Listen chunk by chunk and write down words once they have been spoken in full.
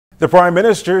The Prime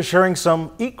Minister sharing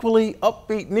some equally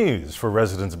upbeat news for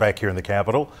residents back here in the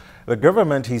capital. The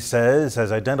government, he says,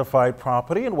 has identified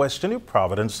property in Western New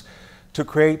Providence to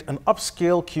create an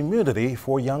upscale community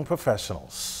for young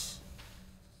professionals.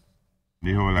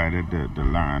 The whole idea, the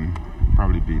land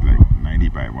probably be like 90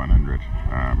 by 100,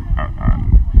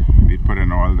 and we put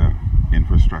in all the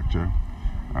infrastructure,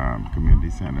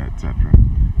 community center, etc.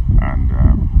 And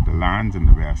the lands in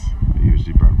the west are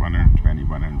usually about 120,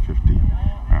 150,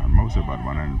 most about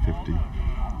 150.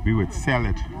 We would sell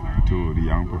it to the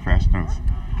young professionals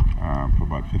for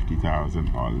about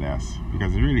 50,000 or less,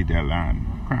 because it's really their land.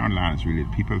 Crown land is really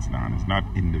the people's land. It's not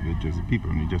individuals, the people,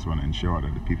 and we just want to ensure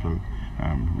that the people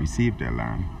receive their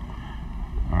land.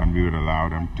 And we would allow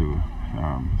them to.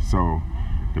 So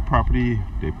the property,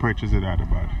 they purchase it at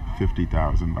about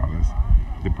 $50,000.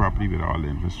 The property with all the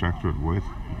infrastructure would worth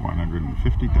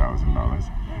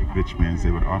 $150,000, which means they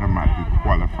would automatically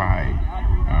qualify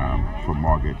for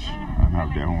mortgage and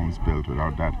have their homes built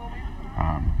without that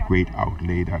great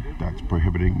outlay that's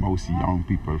prohibiting most young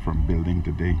people from building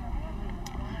today.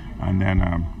 And then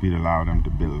we'd allow them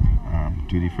to build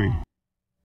duty-free.